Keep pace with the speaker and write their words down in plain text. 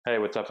Hey,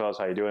 what's up, fellas?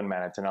 How you doing,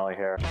 man? Antonelli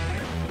here.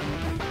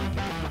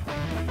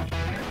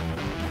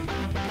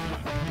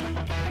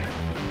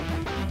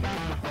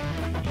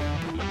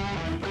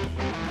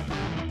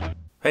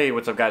 Hey,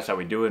 what's up guys? How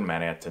we doing?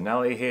 Man,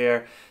 Antonelli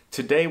here.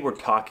 Today we're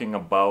talking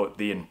about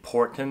the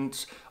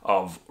importance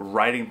of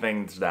writing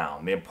things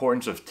down, the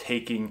importance of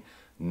taking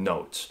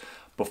notes.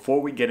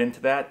 Before we get into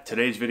that,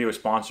 today's video is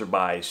sponsored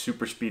by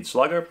Super Speed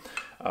Slugger.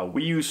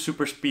 We use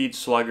Super Speed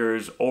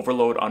Slugger's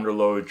overload,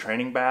 underload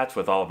training bats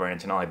with all of our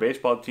Antonelli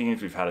baseball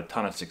teams. We've had a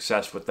ton of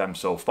success with them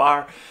so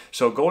far.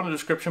 So go in the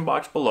description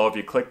box below. If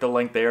you click the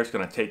link there, it's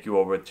going to take you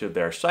over to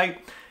their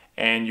site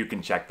and you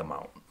can check them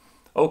out.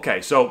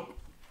 Okay, so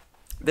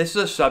this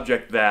is a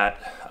subject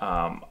that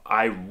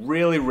I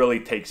really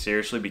take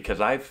seriously because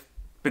I've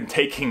been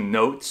taking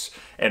notes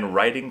and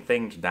writing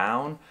things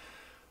down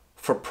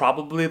for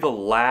probably the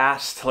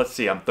last, let's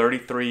see, I'm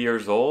 33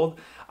 years old.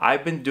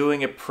 I've been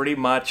doing it pretty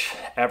much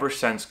ever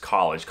since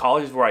college.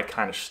 College is where I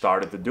kind of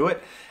started to do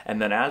it. And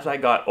then as I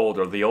got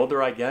older, the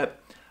older I get,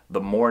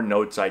 the more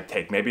notes I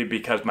take. Maybe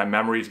because my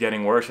memory is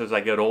getting worse as I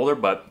get older,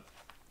 but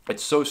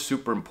it's so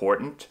super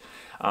important.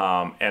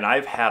 And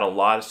I've had a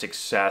lot of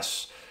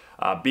success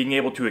being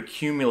able to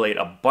accumulate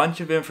a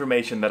bunch of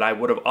information that I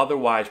would have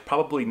otherwise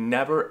probably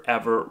never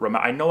ever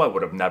remembered. I know I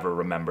would have never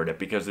remembered it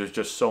because there's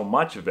just so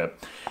much of it.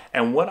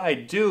 And what I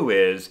do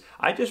is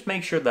I just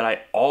make sure that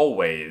I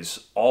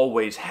always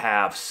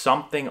have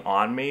something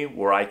on me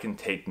where I can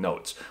take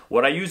notes.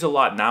 What I use a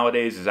lot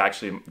nowadays is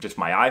actually just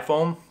my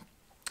iPhone.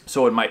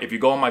 So if you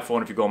go on my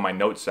phone, if you go in my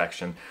notes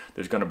section,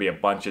 there's going to be a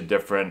bunch of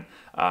different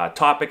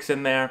topics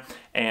in there.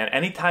 And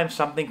anytime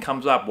something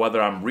comes up,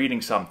 whether I'm reading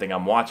something,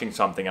 I'm watching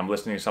something, I'm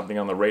listening to something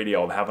on the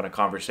radio, I'm having a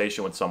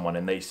conversation with someone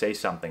and they say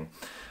something,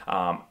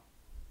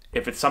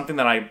 if it's something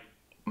that I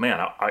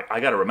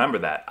got to remember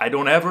that. I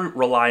don't ever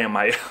rely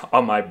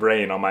on my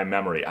brain, on my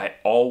memory. I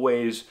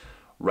always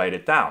write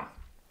it down.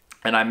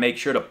 And I make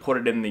sure to put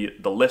it in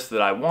the list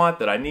that I want,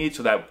 that I need,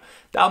 so that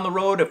down the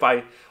road, if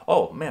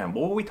oh man,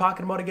 what were we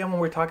talking about again when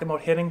we were talking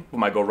about hitting?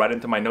 Boom, I go right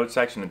into my notes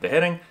section into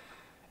hitting,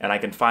 and I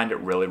can find it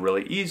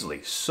really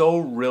easily. So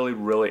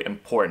really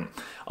important.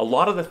 A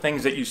lot of the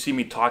things that you see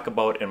me talk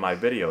about in my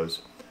videos,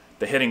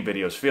 the hitting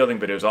videos, fielding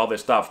videos, all this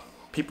stuff,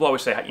 people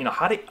always say, you know,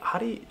 how do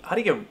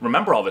you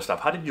remember all this stuff?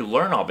 How did you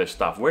learn all this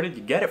stuff? Where did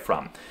you get it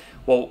from?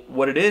 Well,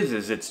 what it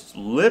is it's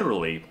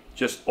literally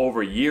just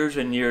over years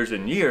and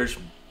years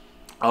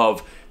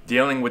of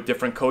dealing with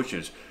different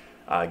coaches,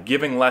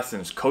 giving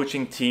lessons,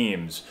 coaching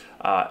teams,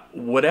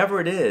 whatever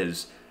it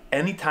is.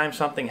 Anytime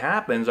something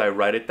happens, I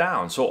write it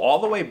down. So all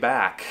the way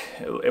back,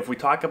 if we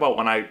talk about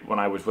when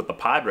I was with the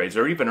Padres,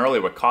 or even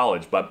earlier with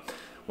college, but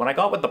when I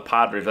got with the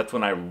Padres, that's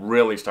when I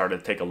really started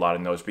to take a lot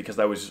of notes because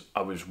I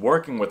was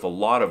working with a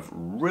lot of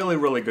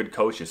really good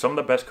coaches, some of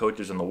the best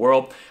coaches in the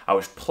world. I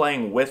was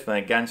playing with and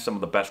against some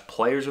of the best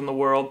players in the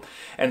world.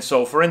 And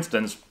so, for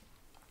instance,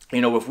 you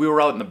know, if we were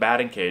out in the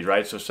batting cage,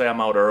 right? So say I'm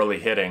out early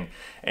hitting,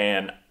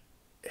 and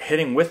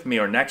hitting with me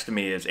or next to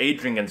me is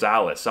Adrian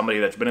Gonzalez, somebody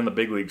that's been in the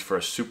big leagues for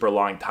a super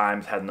long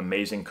time, had an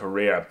amazing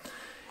career.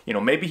 You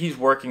know, maybe he's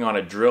working on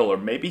a drill, or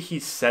maybe he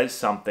says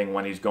something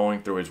when he's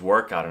going through his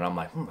workout, and I'm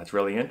like, that's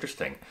really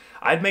interesting.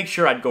 I'd make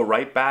sure I'd go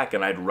right back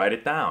and I'd write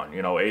it down.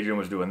 You know, Adrian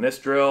was doing this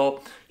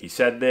drill, he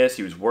said this,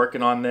 he was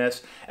working on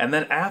this, and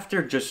then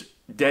after just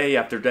day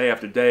after day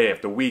after day,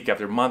 after week,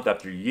 after month,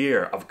 after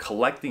year of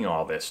collecting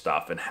all this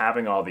stuff and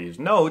having all these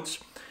notes,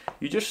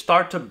 you just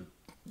start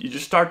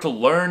to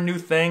learn new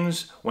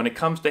things when it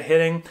comes to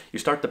hitting. You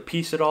start to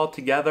piece it all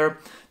together.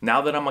 Now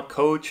that I'm a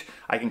coach,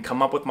 I can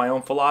come up with my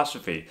own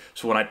philosophy.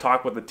 So when I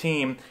talk with the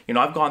team, you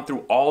know, I've gone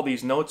through all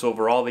these notes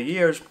over all the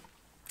years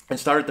and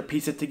started to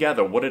piece it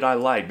together. What did I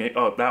like? Maybe,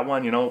 oh, that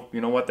one, you know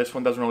what, this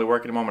one doesn't really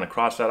work anymore. I'm going to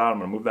cross that out. I'm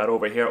going to move that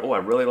over here. Oh, I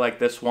really like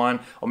this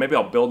one. Or maybe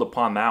I'll build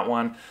upon that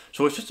one.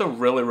 So it's just a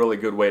really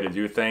good way to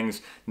do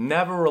things.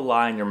 Never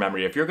rely on your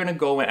memory. If you're going to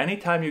go in,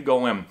 anytime you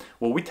go in,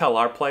 what we tell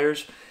our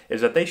players is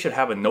that they should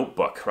have a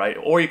notebook, right?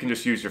 Or you can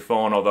just use your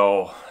phone,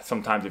 although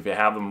sometimes if you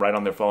have them right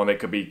on their phone, they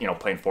could be, you know,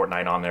 playing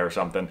Fortnite on there or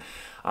something.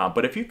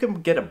 But if you can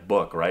get a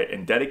book, right,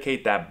 and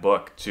dedicate that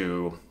book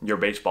to your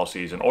baseball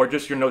season or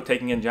just your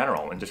note-taking in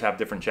general and just have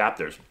different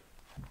chapters,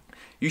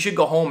 you should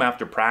go home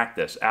after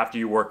practice, after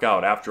you work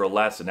out, after a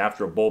lesson,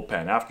 after a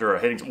bullpen, after a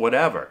hitting,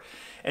 whatever,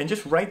 and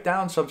just write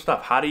down some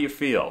stuff. How do you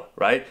feel,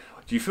 right?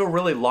 Do you feel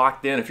really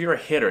locked in? If you're a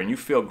hitter and you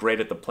feel great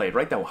at the plate,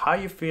 write down, how are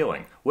you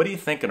feeling? What are you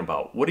thinking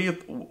about? What do you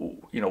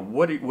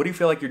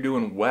feel like you're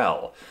doing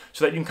well?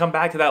 So that you can come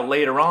back to that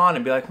later on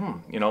and be like,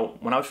 you know,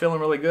 when I was feeling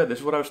really good, this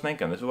is what I was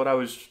thinking. This is what I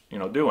was, you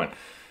know, doing.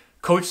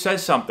 Coach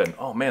says something.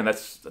 Oh man,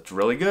 that's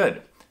really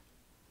good.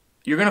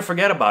 You're going to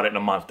forget about it in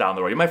a month down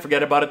the road. You might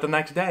forget about it the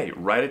next day.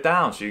 Write it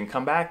down so you can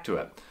come back to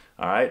it.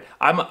 All right.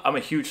 I'm a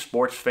huge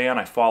sports fan.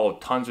 I follow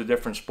tons of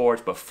different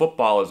sports, but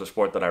football is a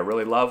sport that I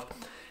really love.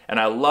 And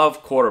I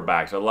love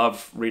quarterbacks. I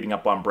love reading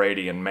up on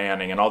Brady and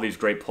Manning and all these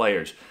great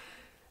players.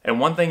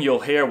 And one thing you'll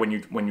hear when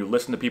you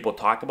listen to people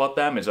talk about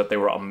them is that they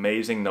were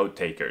amazing note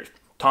takers.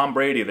 Tom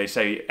Brady, they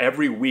say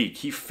every week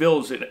he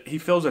fills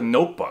a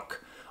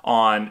notebook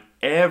on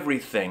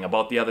everything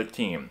about the other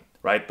team,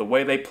 right? The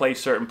way they play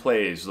certain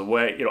plays, the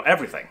way,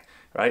 everything,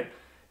 right?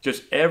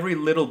 Just every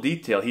little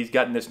detail he's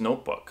got in this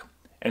notebook.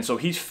 And so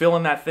he's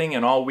filling that thing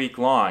in all week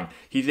long.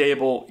 He's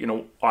able,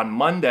 on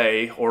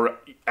Monday or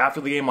after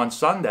the game on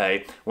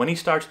Sunday, when he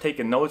starts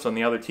taking notes on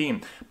the other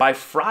team, by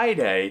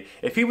Friday,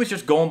 if he was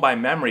just going by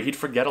memory, he'd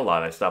forget a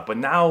lot of stuff. But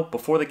now,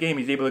 before the game,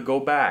 he's able to go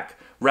back,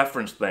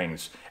 reference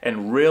things,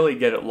 and really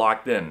get it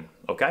locked in,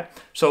 okay?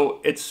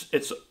 So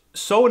it's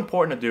so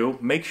important to do.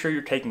 Make sure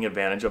you're taking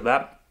advantage of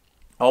that.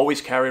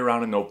 Always carry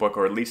around a notebook,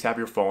 or at least have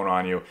your phone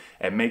on you,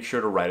 and make sure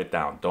to write it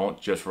down.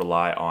 Don't just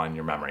rely on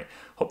your memory.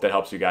 Hope that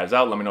helps you guys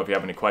out. Let me know if you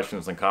have any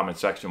questions in the comment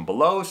section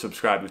below.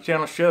 Subscribe to the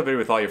channel, share the video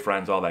with all your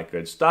friends, all that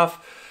good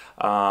stuff.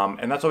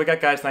 And that's all we got,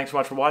 guys. Thanks so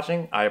much for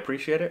watching. I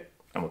appreciate it,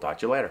 and we'll talk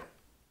to you later.